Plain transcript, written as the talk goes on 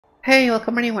Hey,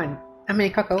 welcome everyone. I'm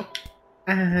Coco,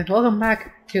 and welcome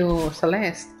back to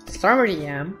Celeste Strawberry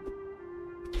Jam.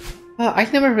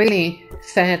 I've never really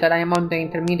said that I am on the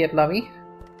intermediate lobby,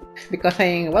 because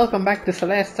saying welcome back to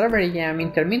Celeste Strawberry Jam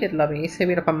intermediate lobby is a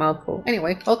bit of a mouthful.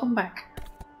 Anyway, welcome back.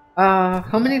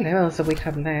 How many levels do we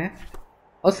have left?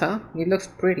 Also, it looks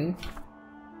pretty.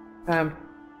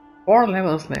 4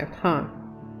 levels left, huh?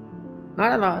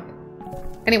 Not a lot.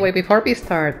 Anyway, before we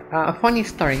start, a funny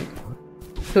story.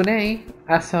 Today,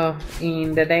 as of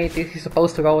in the day this is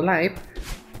supposed to go live,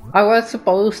 I was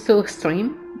supposed to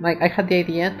stream, like I had the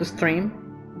idea to stream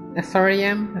a story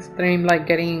jam, stream like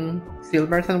getting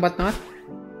silvers and whatnot.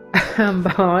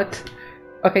 But,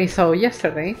 okay, so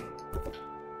yesterday,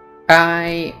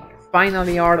 I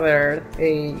finally ordered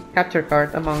a capture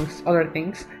card amongst other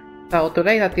things. So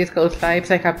today that this goes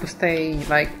live, I have to stay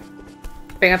like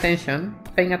paying attention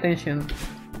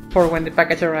for when the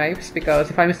package arrives, because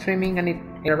if I'm streaming and it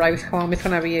arrives home, it's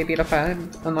gonna be a bit of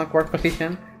an awkward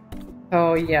position.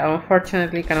 So yeah,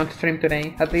 unfortunately cannot stream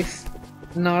today, at least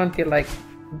not until like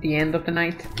the end of the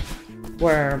night,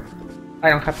 where I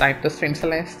don't have time to stream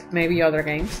Celeste, maybe other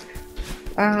games.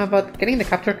 But getting the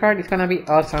capture card is gonna be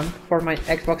awesome for my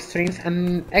Xbox streams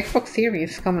and Xbox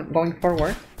series going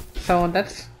forward, so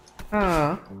that's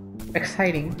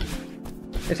exciting.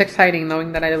 It's exciting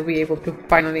knowing that I'll be able to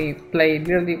finally play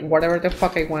literally whatever the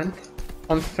fuck I want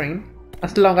on stream,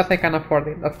 as long as I can afford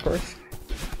it, of course.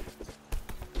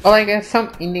 Well, I guess some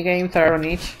indie games that are on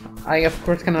itch, I of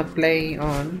course cannot play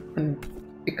on,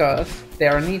 because they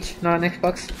are on itch, not on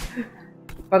Xbox.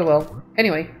 But well,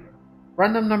 anyway,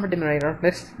 random number generator.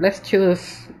 Let's let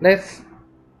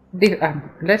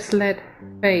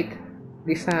fate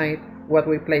decide what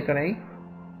we play today.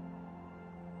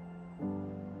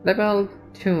 Level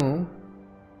 2.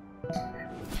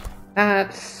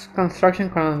 That's Construction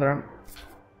Conundrum.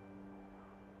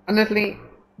 Honestly,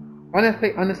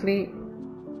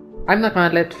 I'm not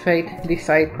gonna let fate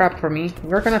decide crap for me.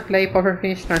 We're gonna play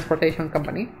Pufferfish Transportation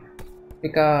Company,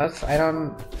 because I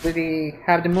don't really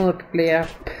have the mood to play a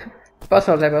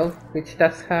puzzle level, which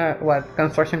that's what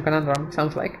Construction Conundrum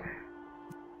sounds like.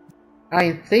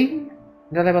 I think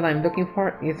the level I'm looking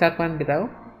for is that one below.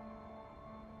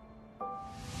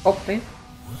 Hopefully.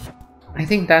 I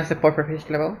think that's the Pufferfish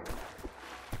level.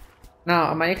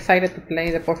 Now, am I excited to play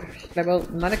the Pufferfish level?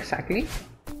 Not exactly.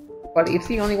 But it's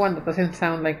the only one that doesn't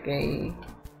sound like a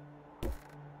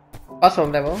puzzle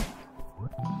level.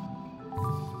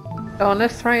 So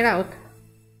let's try it out.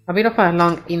 A bit of a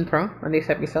long intro on this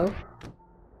episode.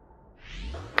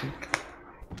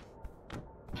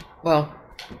 Well,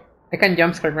 I can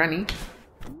jumpscare Granny.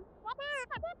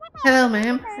 Hello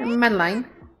ma'am, I'm Madeline,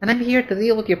 and I'm here to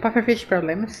deal with your pufferfish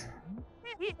problems.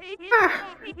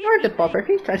 You're the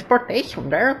Pufferfish Transportation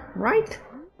girl, right?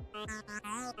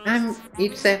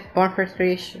 It's a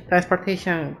Pufferfish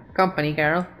Transportation Company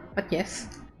girl, but yes.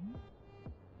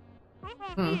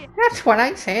 That's what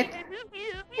I said.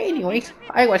 Anyways,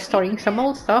 I was storing some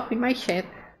old stuff in my shed,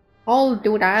 all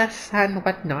doodads and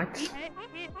whatnot,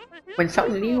 when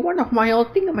suddenly one of my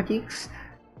old thingamajigs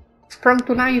sprung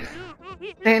to life.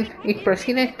 Then it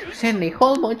proceeded to send a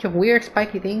whole bunch of weird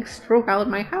spiky things throughout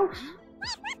my house.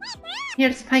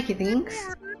 Weird spiky things?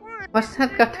 What's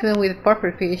that got to do with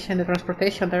pufferfish and the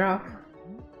transportation thereof?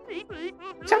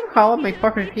 Somehow my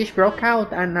pufferfish broke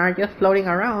out and are just floating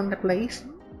around the place.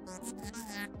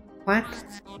 What?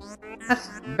 That's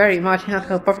very much not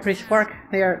how pufferfish work.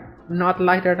 They are not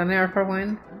lighter than air for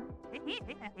one.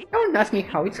 Don't ask me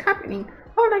how it's happening.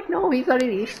 All I know is that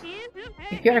it is.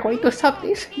 If you are going to stop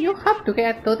this, you have to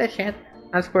get to the shed.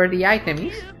 That's where the item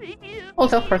is.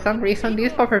 Also, for some reason,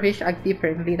 these pufferfish act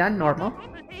differently than normal.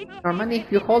 Normally,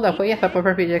 if you hold away as a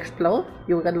pufferfish explodes,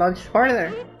 you will get launched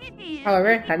further.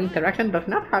 However, that interaction does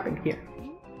not happen here.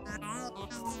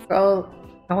 Go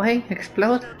away,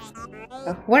 explode?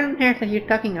 What on earth are you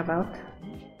talking about?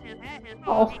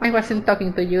 Oh, I wasn't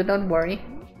talking to you, don't worry.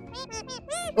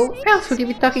 Who else would you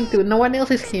be talking to? No one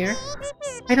else is here.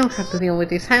 I don't have to deal with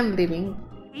this, I'm leaving.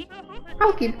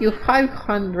 I'll give you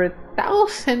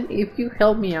 500,000 if you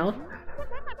help me out.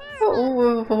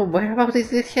 Oh, where about is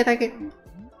this shit again?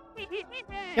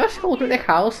 Just go to the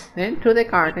house, then to the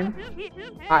garden.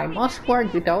 I must warn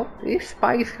you though, these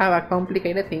spies have a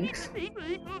complicated things.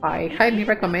 I highly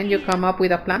recommend you come up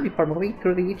with a plan before moving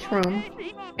through each room.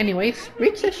 Anyways,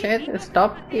 reach the shed and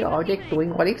stop the object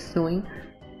doing what it's doing,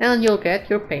 and you'll get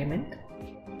your payment.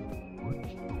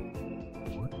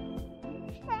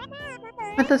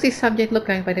 What does this subject look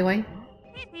like, by the way?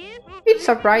 It's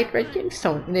a bright red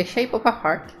gemstone in the shape of a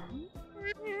heart.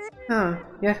 Huh,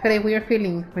 just had a weird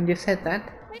feeling when you said that.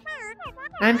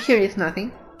 I'm sure it's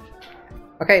nothing.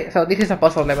 Okay, so this is a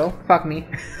puzzle level. Fuck me.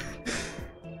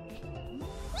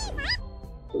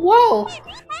 Whoa!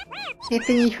 I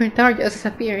think your door just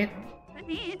disappeared.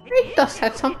 It does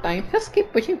that sometimes. Just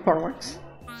keep pushing forwards.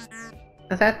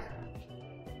 Does that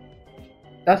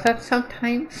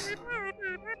sometimes?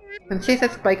 When she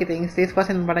said spiky things, this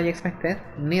wasn't what I expected.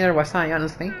 Neither was I,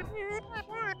 honestly.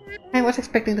 I was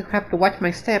expecting to have to watch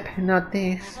my step, not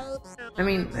this. I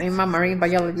mean, I'm a marine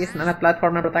biologist, not a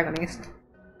platformer protagonist.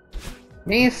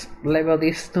 This level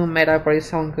is too meta for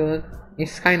its own good.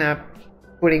 It's kinda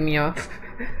putting me off.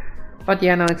 But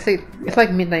yeah, no, it's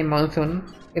like Midnight Monsoon.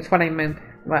 It's what I meant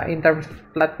in terms of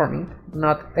platforming,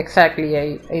 not exactly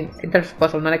in terms of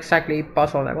puzzle, not exactly a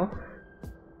puzzle level.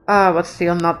 But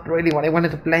still not really what I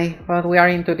wanted to play. But we are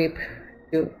in too deep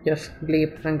to just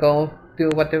leave and go to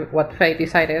what fate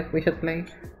decided we should play.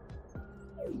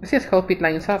 Let's just hope it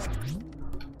lines up.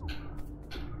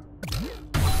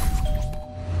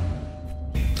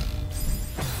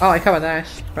 Oh, I have a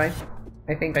dash, right?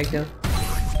 I think I do.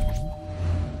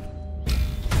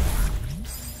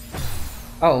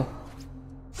 Oh.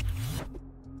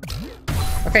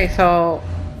 Okay, so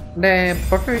the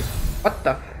puffer... What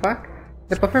the fuck?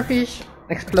 The pufferfish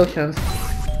explosions,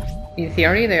 in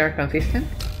theory they are consistent.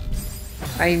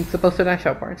 I'm supposed to dash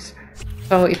upwards.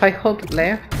 So if I hold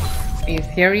left, in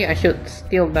theory I should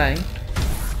still die.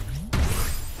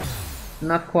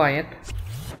 Not quiet.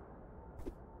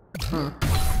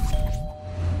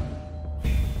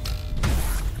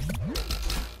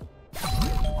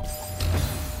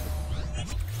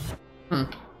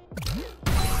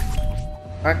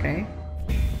 Okay.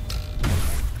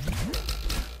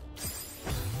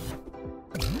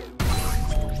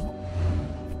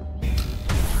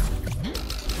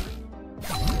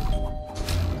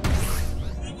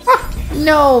 Ah!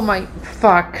 No, my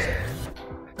fuck.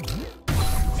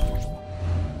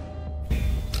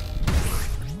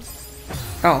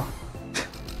 Oh.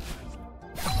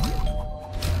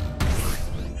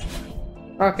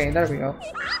 Okay, there we go.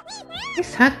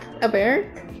 Is that a bird?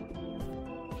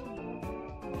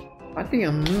 What do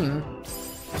you mean?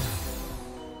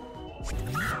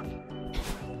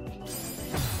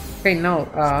 Okay, no,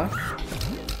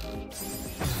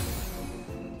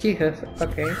 Jesus,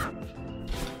 okay.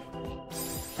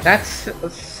 That's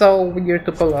so weird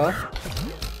to pull off.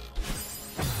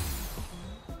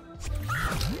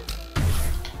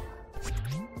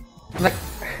 Like...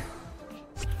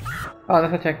 Oh,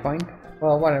 that's a checkpoint.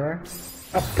 Well, whatever.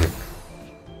 Oh.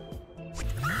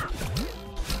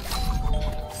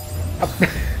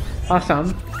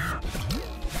 Awesome.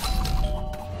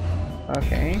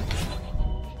 Okay.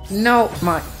 No,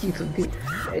 my Jesus,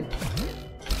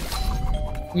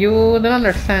 you don't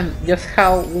understand just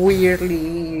how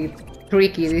weirdly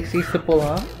tricky this is to pull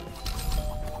off.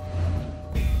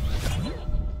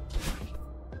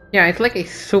 Yeah, it's like a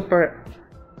super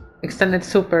extended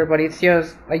super, but it's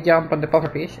just a jump on the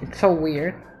pufferfish. It's so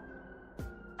weird.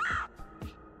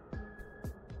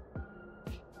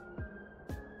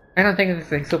 I don't think this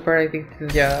is a super, I think this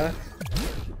is just...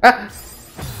 Ah!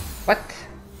 What?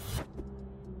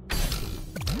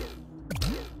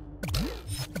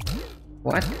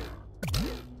 What?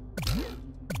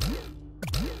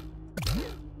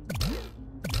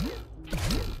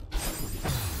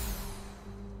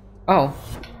 Oh.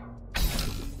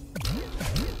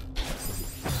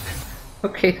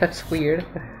 Okay, that's weird.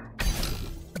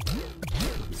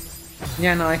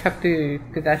 Yeah, no, I have to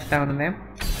dash down on them.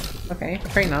 Okay,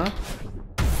 fair enough.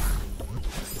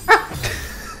 Ah!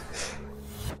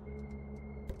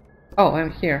 Oh,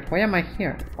 I'm here. Why am I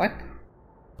here? What?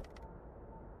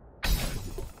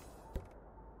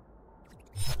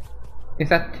 Is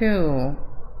that too...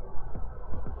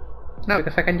 No,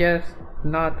 because I can just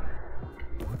not...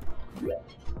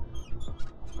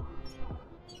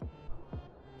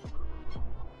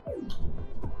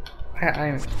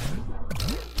 I'm...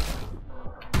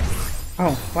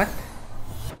 Oh, what?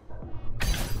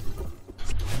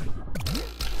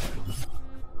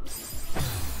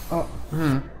 Oh,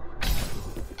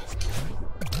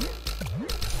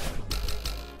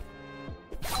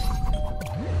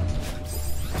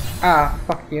 Ah,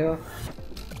 fuck you.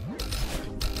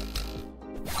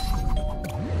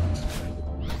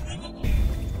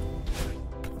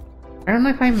 I don't know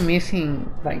if I'm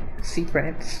missing, like,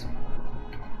 secrets.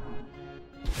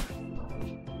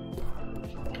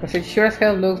 Because it sure as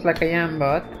hell looks like I am,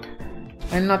 but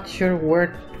I'm not sure where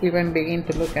to even begin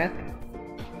to look at.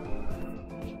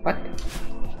 What?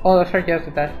 Oh, those are just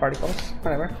the dash particles.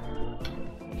 Whatever.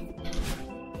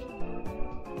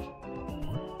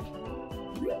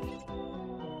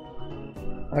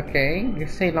 Okay,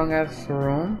 it's a long ass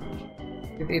room.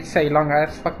 It's a long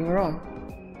ass fucking room.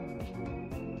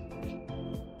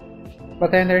 But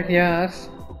then there's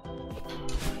just...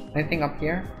 I think up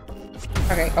here.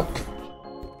 Okay, up.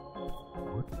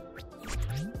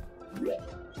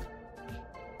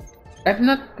 I'm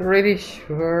not really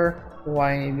sure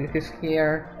why this is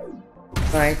here.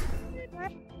 Right.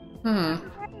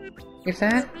 Is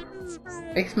that?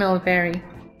 I smell berry.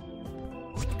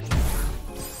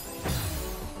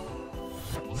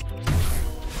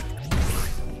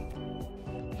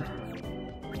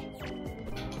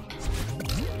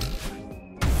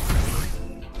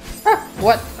 Ah,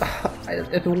 what?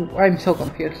 I'm so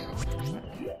confused.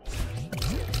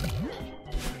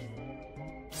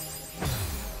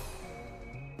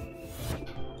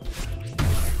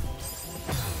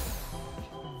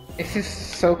 This is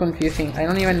so confusing. I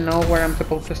don't even know where I'm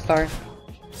supposed to start.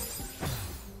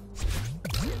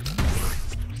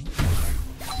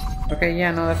 Okay,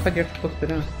 yeah, no, that's what you're supposed to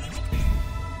do.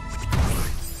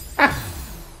 Ah!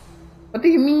 What do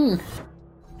you mean?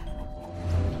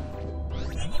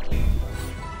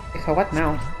 Okay, so what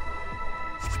now?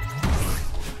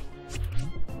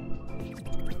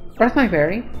 Where's my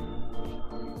berry?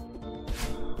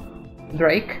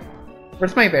 Drake?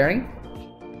 Where's my berry?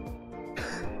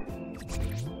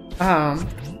 Huh?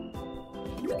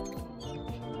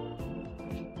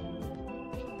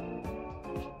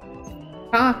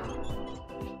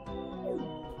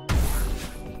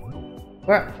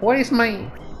 Where is my...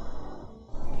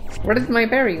 Where did my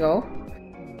berry go?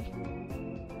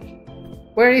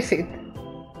 Where is it?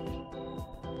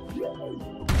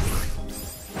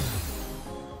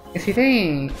 Is it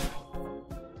a...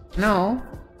 No.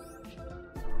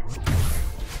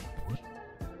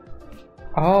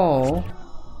 Oh.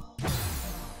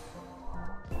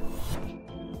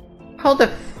 How the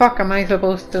fuck am I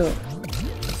supposed to...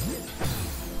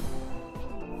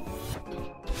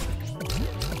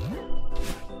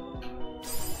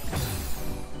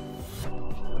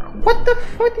 What the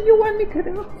fuck do you want me to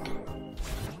do?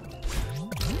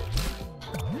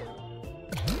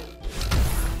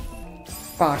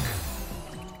 Fuck.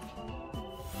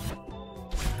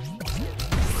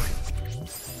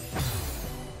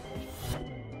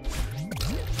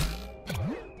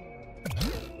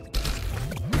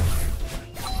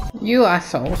 You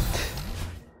asshole.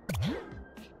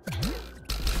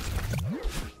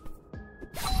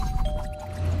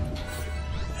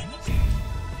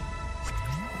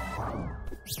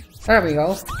 There we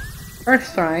go.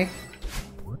 First try.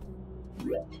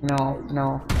 No,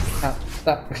 no.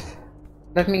 Stop.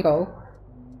 Let me go.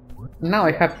 Now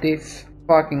I have this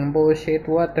fucking bullshit.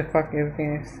 What the fuck is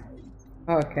this?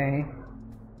 Okay.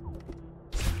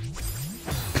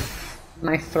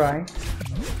 Nice try.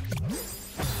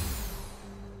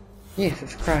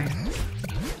 Jesus Christ.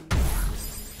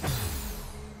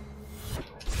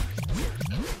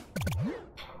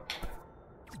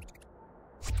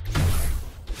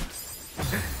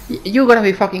 You gotta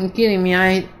be fucking kidding me.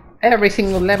 Every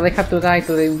single level I have to die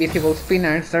to the invisible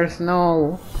spinners. There's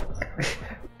no...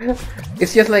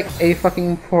 It's just like a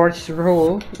fucking forged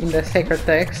rule in the sacred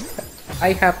text.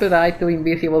 I have to die to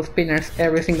invisible spinners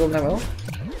every single level.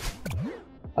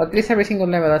 At least every single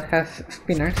level that has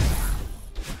spinners.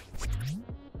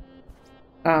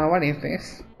 What is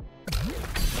this?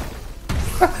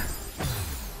 Ah!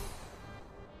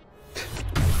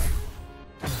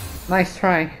 Nice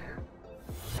try.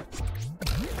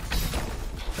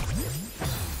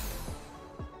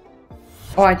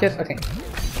 Oh, okay.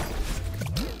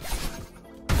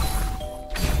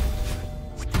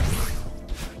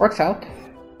 Works out.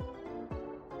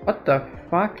 What the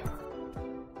fuck?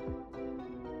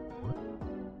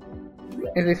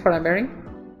 Is this for a berry?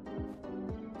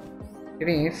 It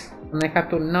is, and I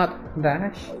have to not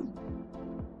dash.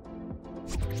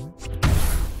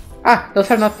 Ah, those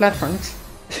are not platforms.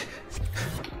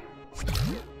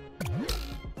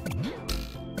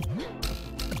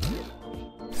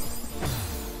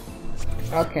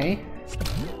 Okay.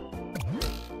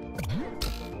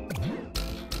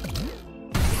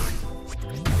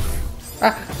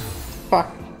 Ah,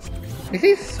 fuck. This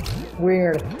is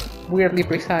weird. Weirdly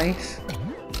precise.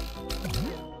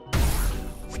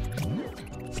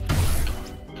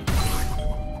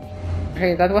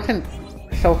 Okay, that wasn't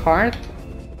so hard.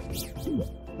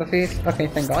 Okay,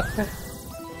 thank God.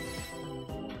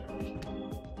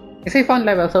 It's a fun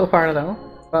level so far though,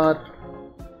 but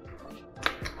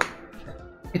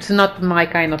it's not my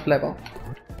kind of level,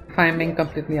 if I'm being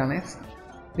completely honest.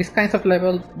 These kinds of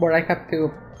levels where I have to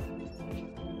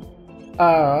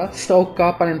soak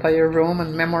up an entire room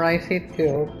and memorize it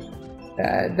too,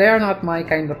 they are not my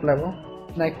kind of level,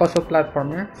 like puzzle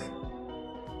platformers.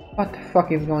 What the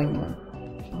fuck is going on?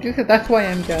 That's why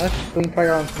I'm just doing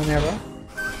trial and error.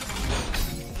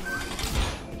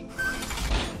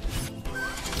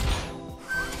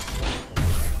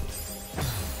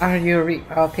 Are you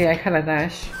okay, I had a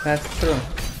dash. That's true.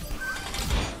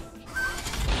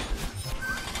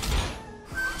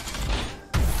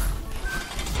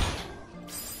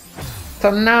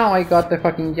 So now I got the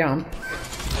fucking jump.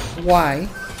 Why?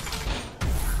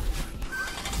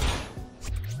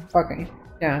 Okay,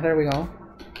 yeah, there we go.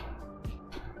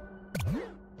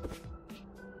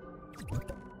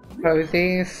 So is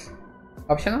this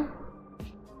optional?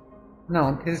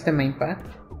 No, this is the main path.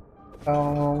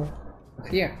 So what's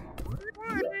here?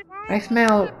 I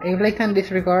smell a blatant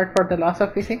disregard for the laws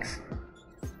of physics.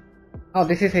 Oh,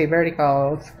 this is a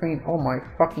vertical screen. Oh my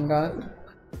fucking god.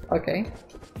 Okay.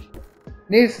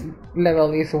 This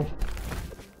level is...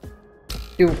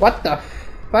 Dude, what the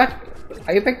fuck?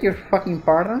 I beg your fucking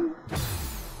pardon?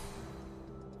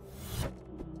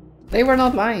 They were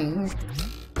not lying.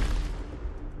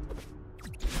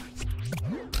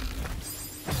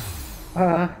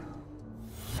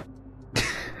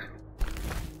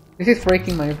 This is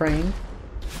breaking my brain.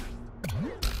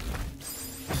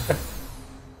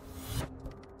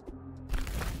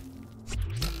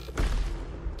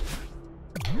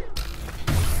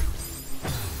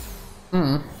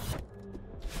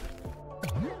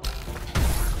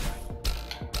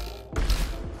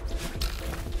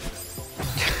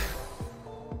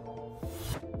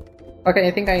 Okay,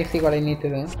 I think I see what I need to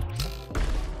do.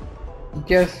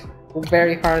 Just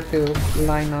very hard to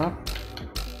line up.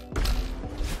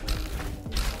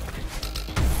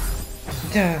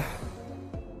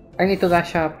 I need to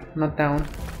dash up, not down.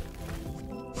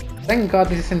 Thank god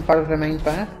this isn't part of the main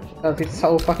path, because it's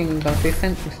so fucking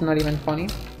inconsistent, it's not even funny.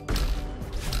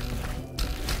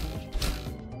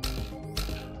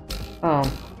 Oh.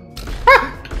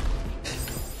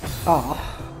 Oh.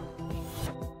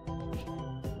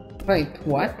 Wait,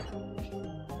 what?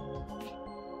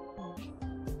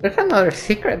 There's another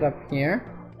secret up here.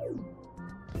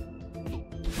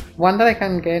 One that I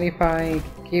can get if I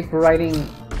keep riding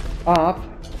up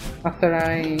after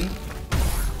I...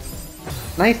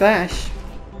 Nice dash!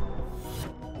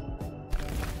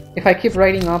 If I keep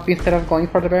riding up instead of going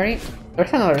for the berry,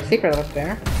 there's another secret up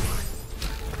there.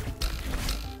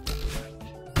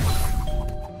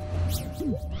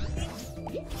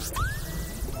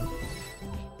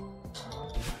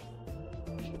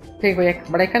 Okay,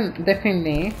 but I can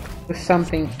definitely do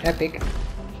something epic.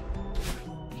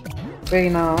 With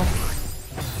enough...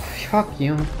 Fuck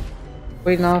you.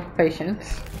 With enough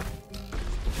patience.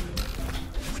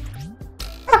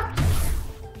 Ah!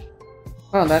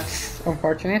 Well, that's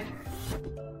unfortunate.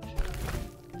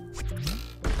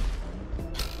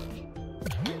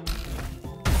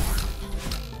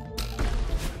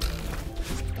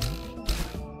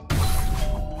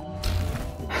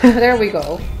 There we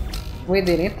go. We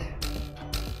did it.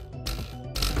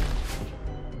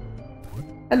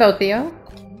 Hello, Theo.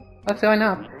 What's going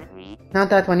up? Not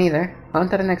that one either. On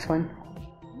to the next one.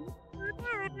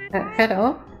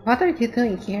 Hello? What are you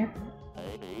doing here?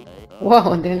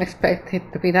 Whoa, didn't expect it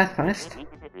to be that fast.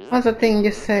 What's the thing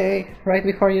you say right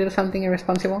before you do something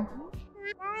irresponsible?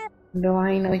 Do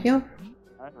I know you?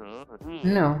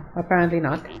 No, apparently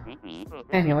not.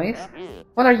 Anyways,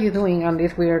 what are you doing on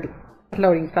this weird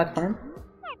floating platform?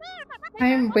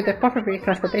 I'm with the Pufferfish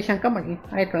Transportation Company.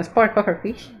 I transport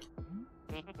pufferfish.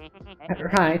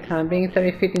 Right, being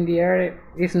 30 feet in the air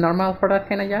is normal for that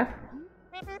kind of job?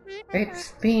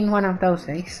 It's been one of those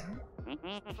days.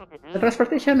 The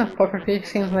transportation of pufferfish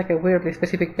seems like a weirdly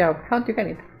specific job. How'd you get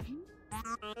it?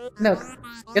 Look,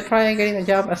 you try getting a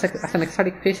job as an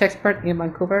exotic fish expert in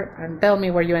Vancouver and tell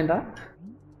me where you end up?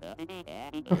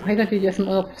 Why don't you just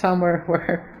move somewhere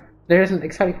where there isn't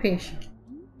exotic fish?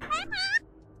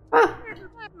 Ah!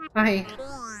 Hi.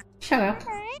 Shut up.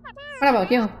 What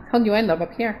about you? How'd you end up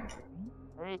here?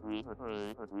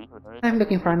 I'm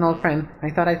looking for an old friend. I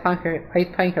thought I'd find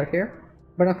her here,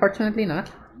 but unfortunately not.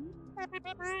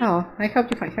 Oh, I hope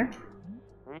you find her.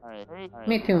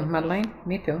 Me too, Madeline.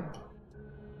 Me too.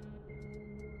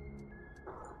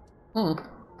 Nope.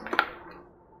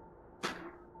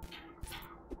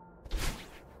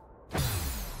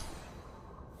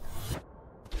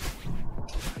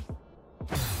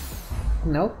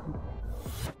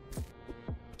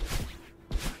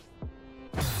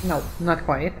 No, not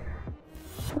quite.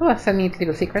 Oh, that's a neat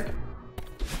little secret.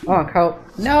 Oh, how...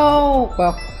 No!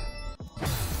 Well...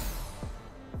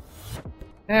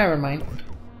 Never mind.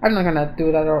 I'm not gonna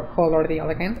do that whole ordeal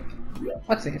again.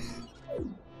 What's this?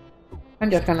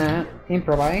 I'm just gonna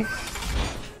improvise.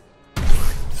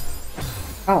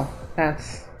 Oh,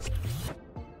 that's...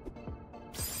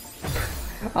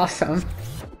 awesome.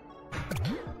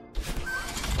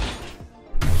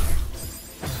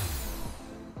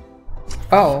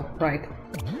 Oh, right.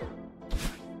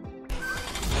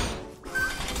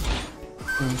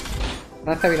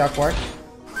 That's a bit awkward.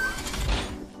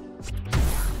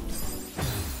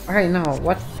 Alright, now,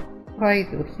 what do I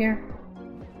do here?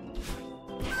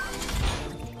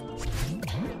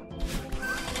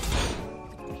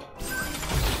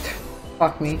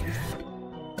 Fuck me.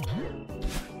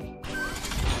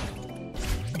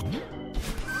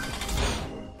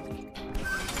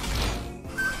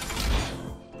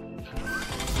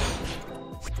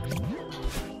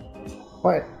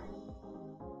 What?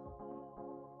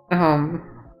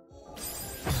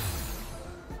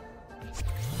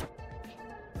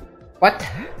 What?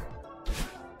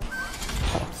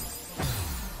 Oh.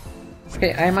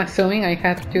 Okay, I'm assuming I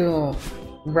had to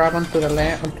grab onto the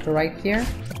left, onto the right here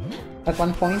at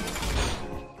one point.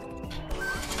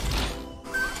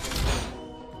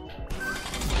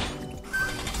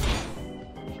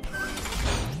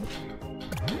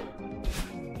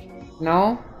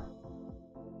 No?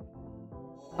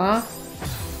 Huh?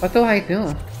 What do I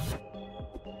do?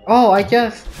 Oh, I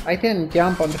didn't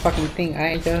jump on the fucking thing,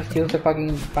 I just used the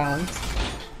fucking bounce.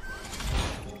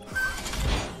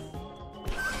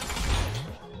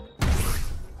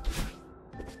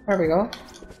 There we go.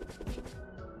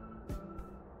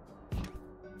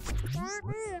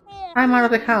 I'm out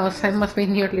of the house, I must be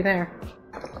nearly there.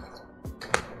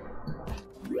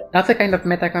 That's the kind of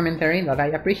meta commentary that I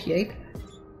appreciate.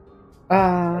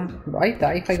 Do I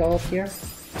die if I go up here?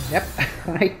 Yep,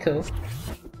 I do.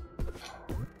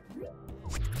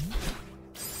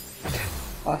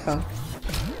 Awesome.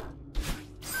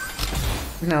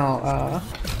 No,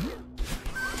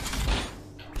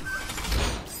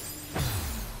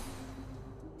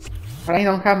 but I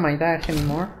don't have my dash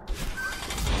anymore.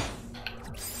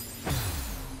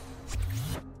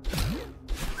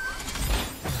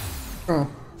 True.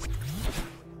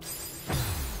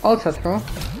 Also true.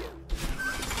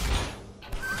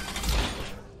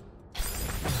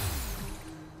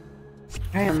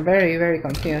 I am very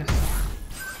confused.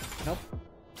 Nope.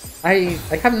 I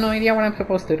have no idea what I'm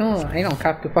supposed to do. I don't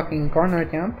have to fucking corner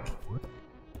jump.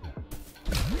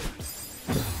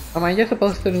 Am I just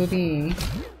supposed to do the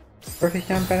Pufferfish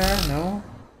jump error? No.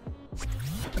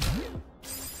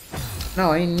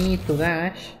 No, I need to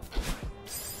dash.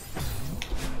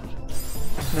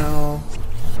 No.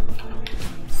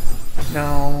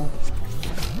 No.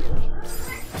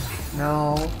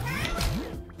 No.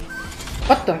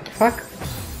 What the fuck?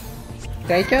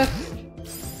 Did I just...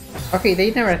 Okay,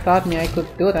 they never thought me I could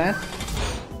do that.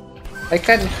 I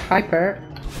can hyper.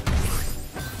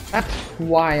 That's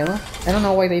wild. I don't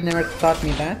know why they never taught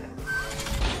me that.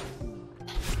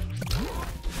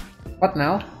 What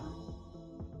now?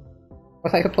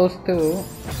 Was I supposed to...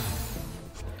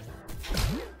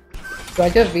 Do I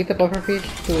just beat the pufferfish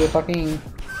to the fucking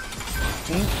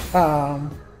thing?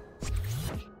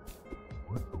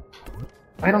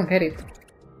 I don't get it.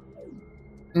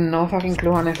 No fucking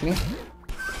clue, honestly.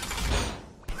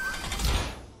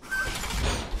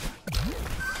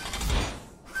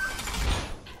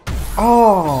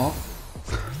 Oh!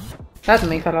 That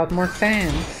makes a lot more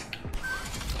sense.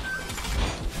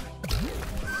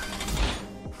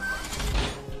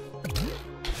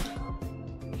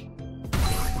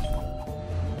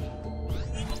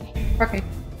 Okay,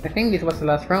 I think this was the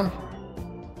last room.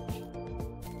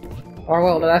 Or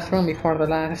well, the last room before the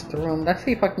last room. That's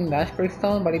a fucking dash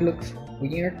crystal, but it looks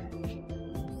weird.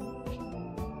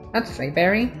 That's a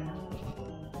berry.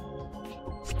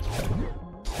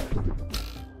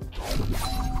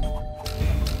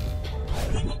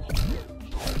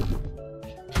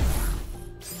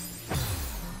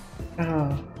 Oh,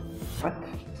 what?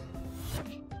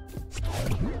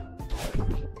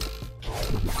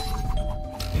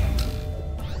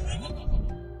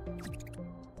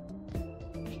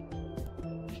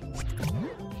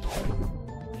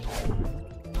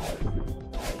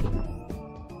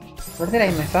 Where did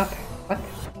I mess up? What?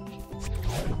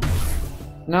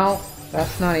 No,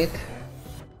 that's not it.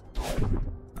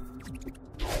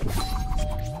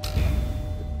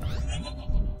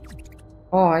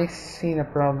 Oh, I see the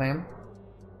problem.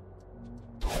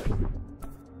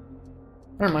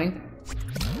 Never mind.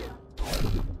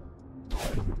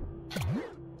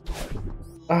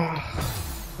 Ah,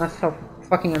 that's so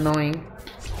fucking annoying.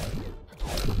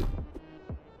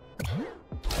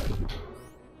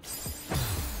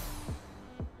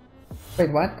 Wait,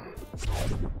 what?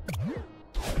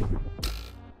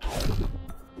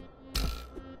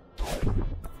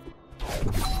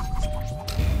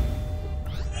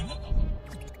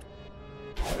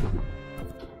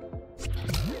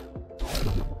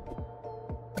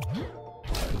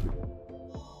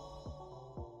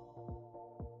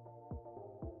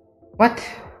 What?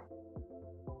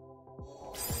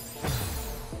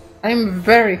 I'm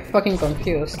very fucking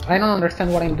confused. I don't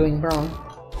understand what I'm doing wrong.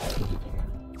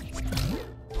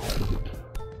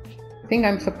 I think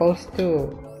I'm supposed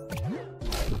to...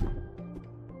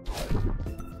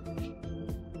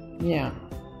 Yeah.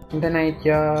 And then I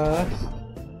just...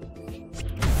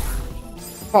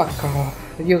 Fuck off.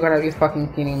 You gotta be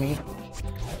fucking kidding me.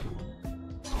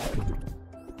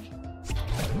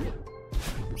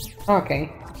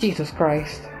 Okay. Jesus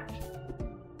Christ.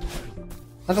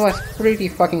 That was pretty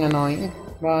fucking annoying,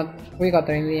 but we got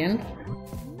there in the end.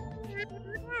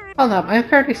 Hold up, I'm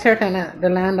fairly certain that the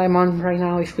land I'm on right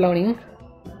now is floating.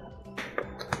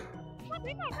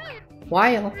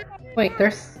 Wild. Wait,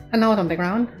 there's a note on the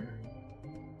ground.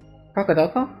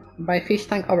 Crocodoko? By fish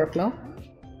tank overflow?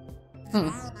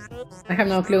 I have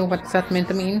no clue what that meant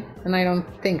to mean, and I don't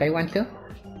think I want to.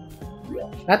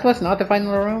 That was not the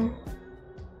final room.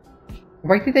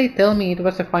 Why did they tell me it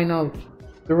was the final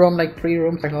room like 3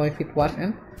 rooms ago if it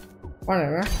wasn't?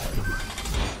 Whatever.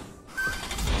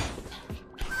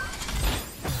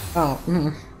 Oh,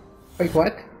 Wait,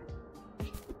 what?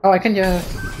 Oh, I can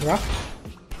just drop?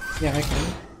 Yeah, I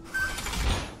can.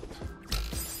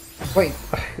 Wait,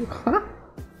 huh?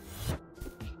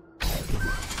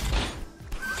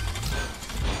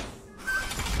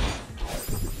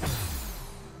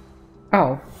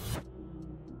 Oh.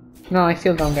 No, I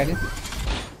still don't get it.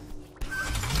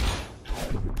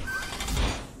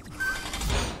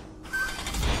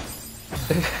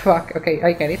 Fuck, okay,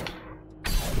 I get it.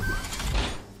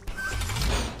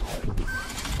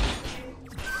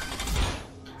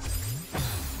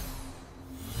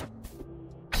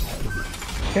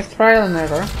 Just trial and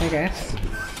error, I guess.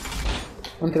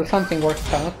 Until something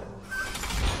works out.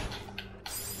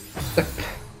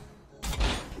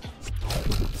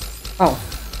 Oh.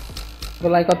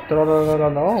 Well, I got...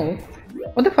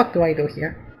 What the fuck do I do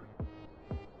here?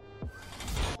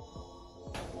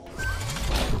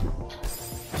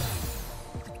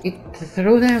 It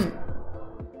threw them...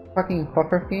 Fucking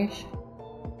pufferfish?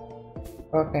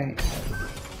 Okay.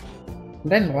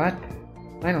 Then what?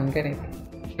 I don't get it.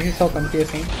 This is so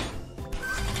confusing.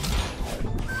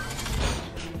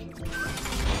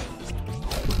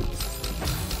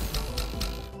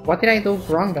 What did I do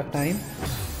wrong that time?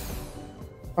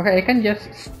 Okay, I can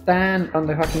just stand on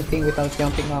the fucking thing without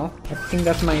jumping off. I think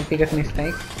that's my biggest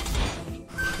mistake.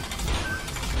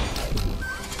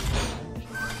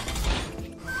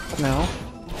 No.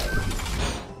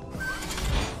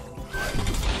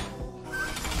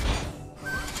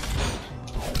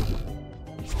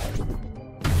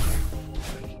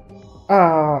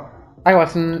 I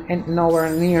wasn't nowhere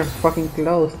near fucking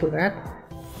close to that.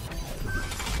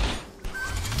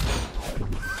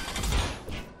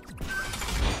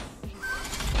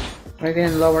 I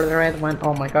didn't lower the red one.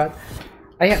 Oh my god.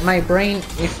 My brain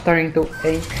is starting to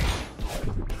ache.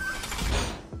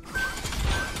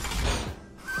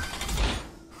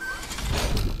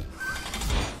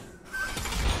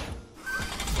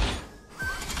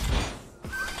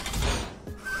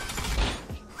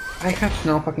 I have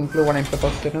no fucking clue what I'm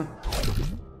supposed to do.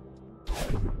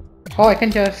 Oh, I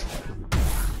can just...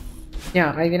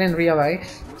 Yeah, I didn't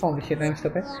realize. Holy shit, I'm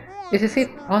stupid. This is it.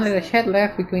 Only the shed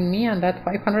left between me and that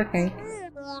 500k.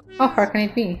 How far can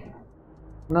it be?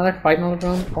 Another final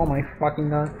room? Oh my fucking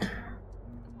god.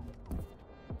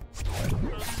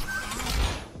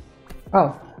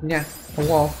 Oh, yeah, a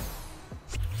wall.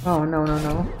 Oh, no, no,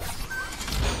 no.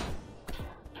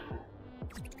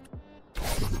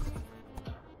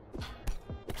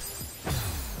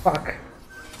 Fuck.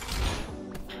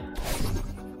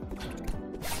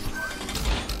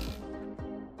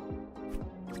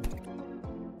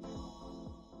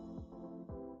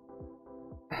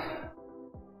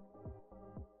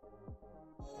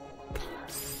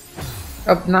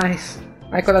 Oh, nice.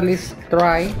 I could at least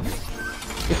try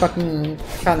the fucking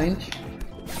challenge.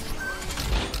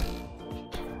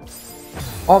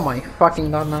 Oh my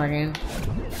fucking god, not again.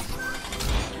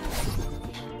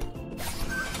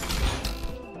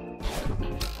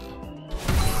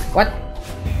 What?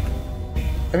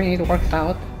 I mean, it works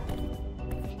out.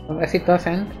 Unless it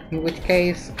doesn't, in which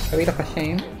case, a bit of a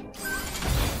shame.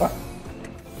 What?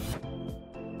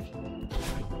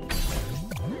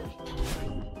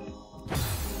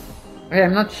 Okay,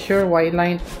 I'm not sure why it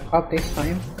lined up this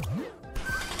time.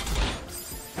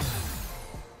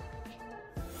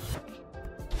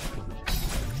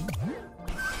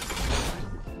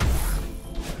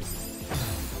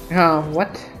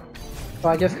 What? So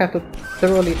I just have to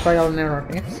thoroughly trial and error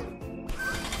this.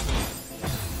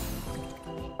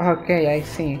 Okay, I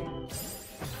see.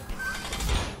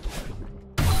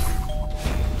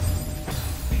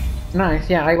 Nice,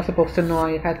 yeah, I was supposed to know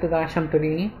I had to dash onto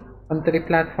the onto the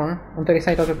platform, onto the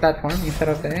side of the platform instead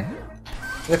of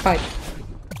the fight.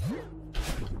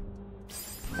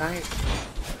 Nice.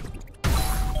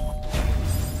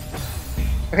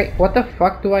 Okay, what the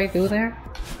fuck do I do there?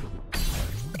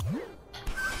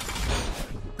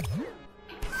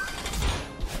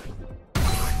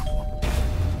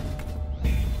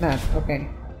 That, okay.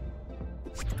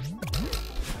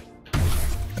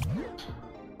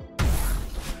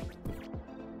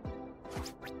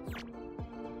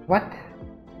 What?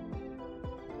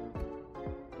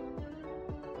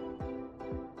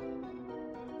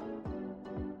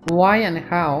 Why and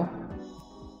how?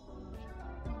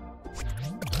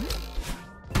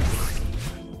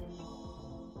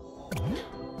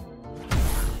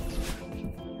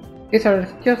 These are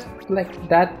just like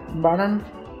that button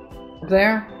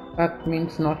there. That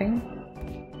means nothing.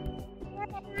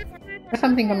 There's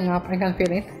something coming up, I can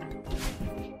feel it.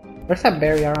 There's a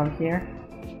berry around here.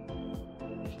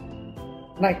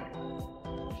 Like...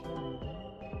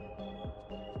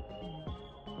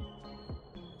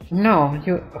 No,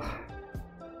 you...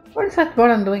 What is that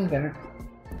button doing there?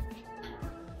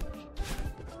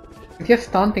 It's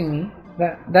just taunting me.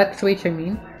 That switch, I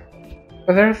mean.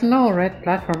 But there's no red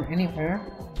platform anywhere.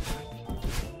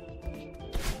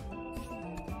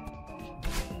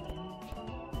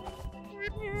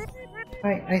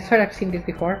 I swear I've seen this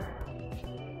before.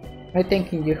 I'm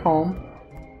taking you home.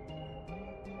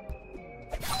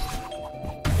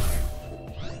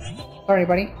 Sorry,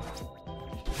 buddy.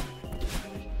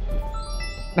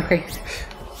 Okay.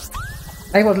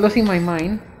 I was losing my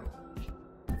mind.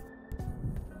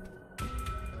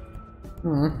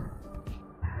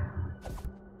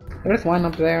 There's one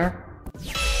up there.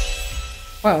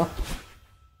 Well.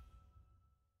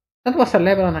 That was a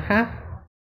level and a half.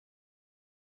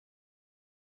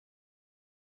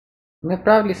 I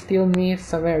probably still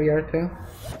miss a berry or two.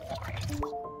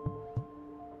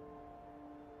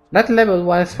 That level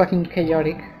was fucking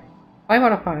chaotic. 5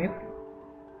 out of 5.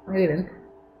 I didn't.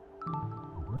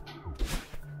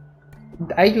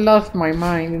 I lost my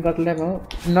mind in that level.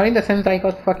 Not in the sense that I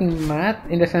got fucking mad,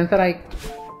 in the sense that I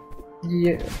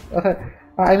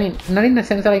mean, not in the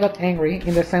sense that I got angry,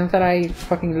 in the sense that I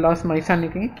fucking lost my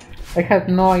sanity. I had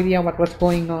no idea what was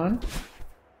going on.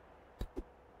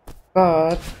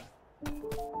 But...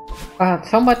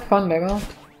 somewhat fun level.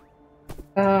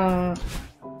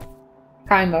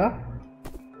 Kind of.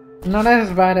 Not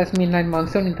as bad as Midnight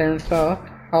Monsoon in terms of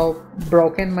how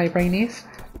broken my brain is.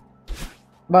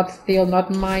 But still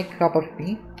not my cup of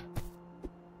tea.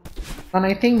 And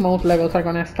I think most levels are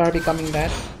gonna start becoming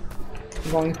that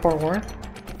going forward.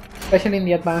 Especially in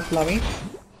the advanced lobby.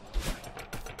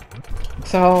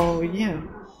 So yeah.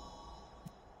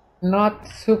 Not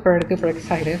super duper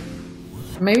excited.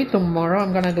 Maybe tomorrow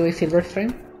I'm gonna do a silver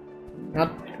stream. Not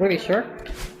really sure.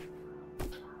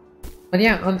 But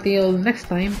yeah, until next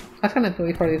time, that's gonna do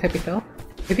it for this episode.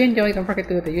 If you enjoyed, don't forget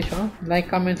to do the usual. Like,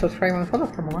 comment, subscribe, and follow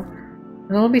for more.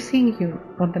 And I'll be seeing you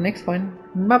on the next one.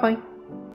 Bye bye!